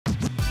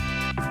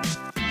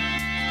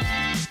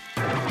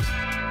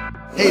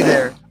Hey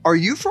there, are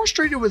you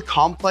frustrated with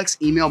complex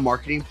email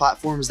marketing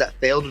platforms that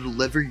fail to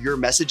deliver your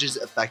messages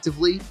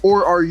effectively?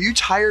 Or are you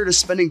tired of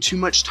spending too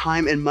much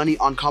time and money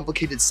on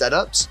complicated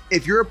setups?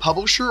 If you're a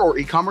publisher or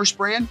e-commerce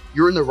brand,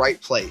 you're in the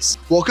right place.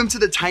 Welcome to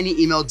the Tiny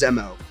Email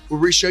Demo, where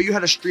we show you how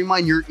to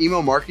streamline your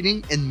email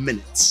marketing in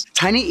minutes.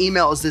 Tiny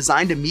Email is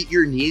designed to meet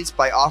your needs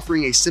by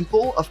offering a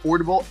simple,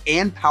 affordable,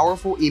 and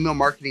powerful email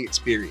marketing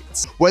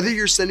experience. Whether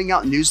you're sending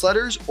out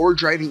newsletters or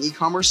driving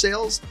e-commerce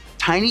sales,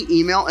 Tiny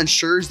Email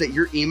ensures that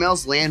your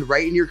emails land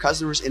right in your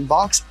customer's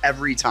inbox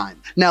every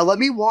time. Now, let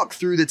me walk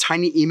through the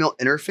Tiny Email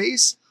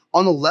interface.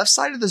 On the left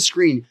side of the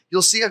screen,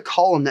 you'll see a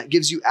column that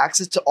gives you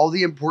access to all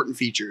the important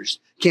features: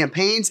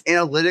 campaigns,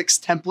 analytics,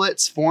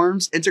 templates,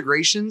 forms,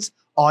 integrations,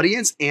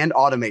 audience, and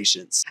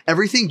automations.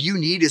 Everything you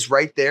need is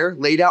right there,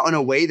 laid out in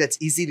a way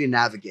that's easy to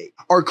navigate.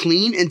 Our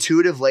clean,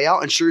 intuitive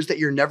layout ensures that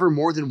you're never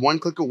more than one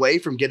click away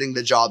from getting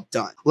the job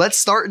done. Let's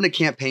start in the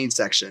campaign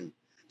section.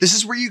 This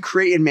is where you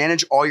create and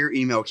manage all your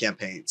email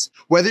campaigns.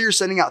 Whether you're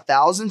sending out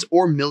thousands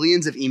or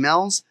millions of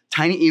emails,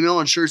 Tiny Email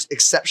ensures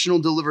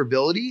exceptional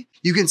deliverability.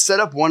 You can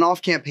set up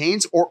one-off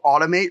campaigns or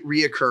automate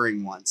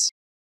reoccurring ones.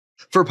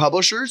 For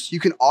publishers, you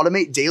can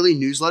automate daily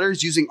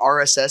newsletters using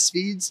RSS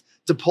feeds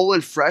to pull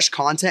in fresh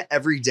content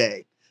every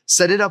day.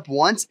 Set it up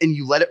once and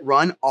you let it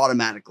run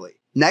automatically.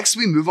 Next,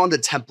 we move on to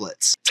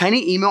templates.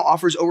 Tiny Email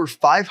offers over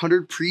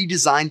 500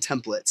 pre-designed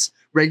templates,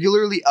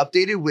 regularly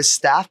updated with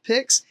staff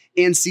picks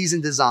and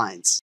season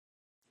designs.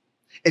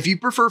 If you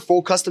prefer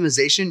full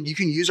customization, you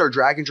can use our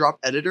drag and drop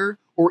editor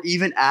or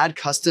even add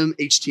custom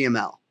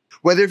HTML.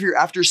 Whether if you're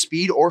after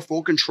speed or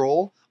full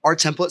control, our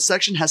template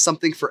section has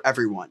something for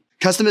everyone.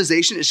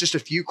 Customization is just a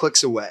few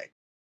clicks away.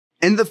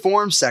 In the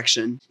forms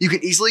section, you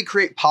can easily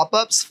create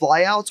pop-ups,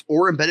 flyouts,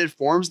 or embedded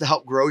forms to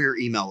help grow your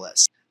email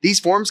list. These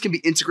forms can be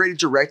integrated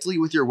directly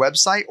with your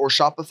website or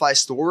Shopify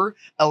store,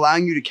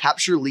 allowing you to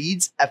capture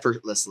leads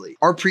effortlessly.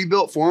 Our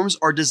pre-built forms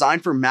are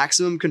designed for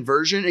maximum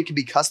conversion and can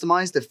be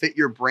customized to fit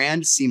your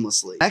brand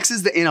seamlessly. Next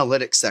is the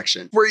analytics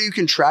section, where you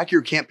can track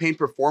your campaign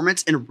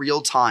performance in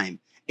real time,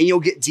 and you'll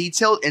get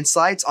detailed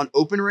insights on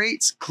open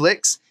rates,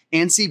 clicks,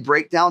 and see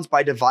breakdowns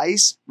by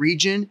device,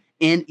 region,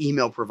 and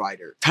email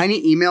provider.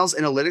 Tiny Email's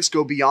analytics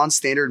go beyond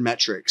standard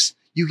metrics.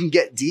 You can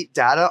get deep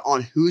data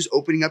on who's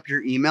opening up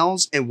your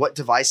emails and what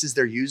devices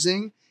they're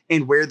using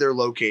and where they're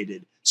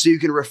located, so you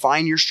can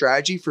refine your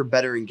strategy for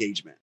better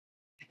engagement.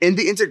 In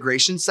the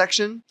integration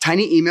section,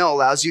 Tiny Email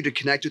allows you to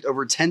connect with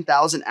over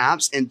 10,000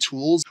 apps and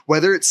tools,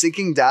 whether it's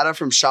syncing data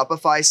from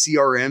Shopify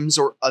CRMs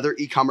or other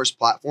e-commerce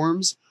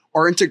platforms.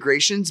 Our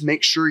integrations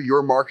make sure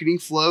your marketing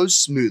flows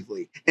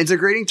smoothly.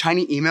 Integrating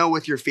Tiny Email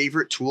with your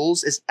favorite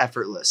tools is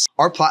effortless.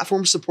 Our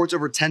platform supports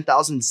over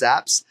 10,000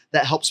 zaps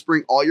that helps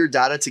bring all your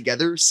data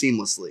together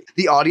seamlessly.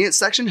 The audience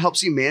section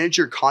helps you manage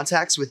your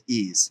contacts with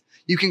ease.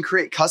 You can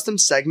create custom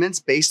segments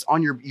based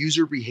on your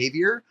user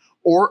behavior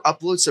or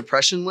upload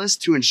suppression lists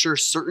to ensure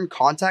certain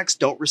contacts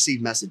don't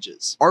receive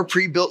messages. Our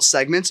pre-built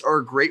segments are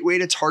a great way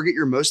to target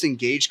your most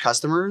engaged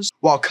customers,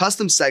 while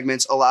custom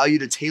segments allow you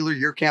to tailor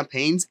your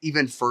campaigns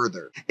even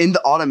further. In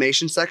the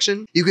automation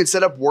section, you can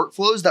set up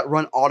workflows that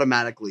run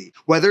automatically.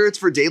 Whether it's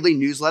for daily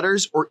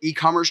newsletters or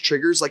e-commerce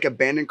triggers like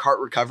abandoned cart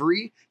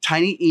recovery,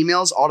 Tiny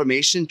Email's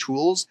automation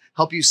tools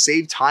help you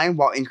save time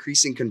while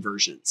increasing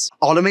conversions.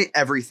 Automate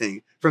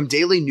everything from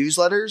daily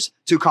newsletters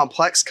to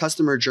complex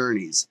customer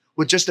journeys.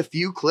 With just a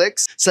few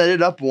clicks, set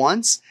it up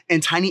once,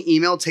 and Tiny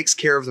Email takes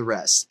care of the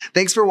rest.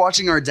 Thanks for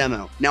watching our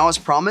demo. Now, as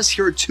promised,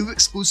 here are 2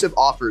 exclusive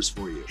offers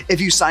for you. If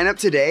you sign up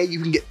today,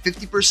 you can get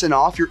 50%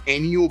 off your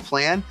annual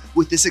plan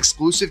with this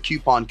exclusive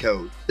coupon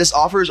code. This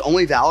offer is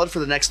only valid for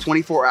the next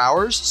 24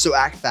 hours, so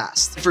act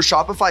fast. For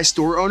Shopify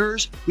store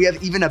owners, we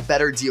have even a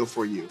better deal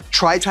for you.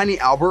 Try Tiny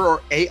Albert,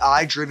 or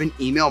AI-driven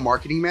email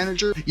marketing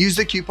manager. Use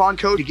the coupon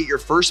code to get your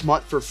first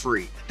month for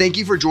free. Thank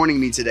you for joining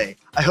me today.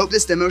 I hope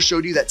this demo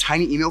showed you that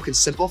Tiny Email can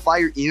simplify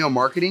your email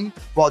marketing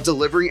while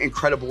delivering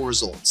incredible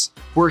results.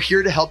 We're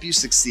here to help you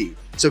succeed.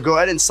 So go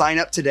ahead and sign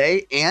up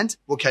today, and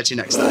we'll catch you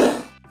next time.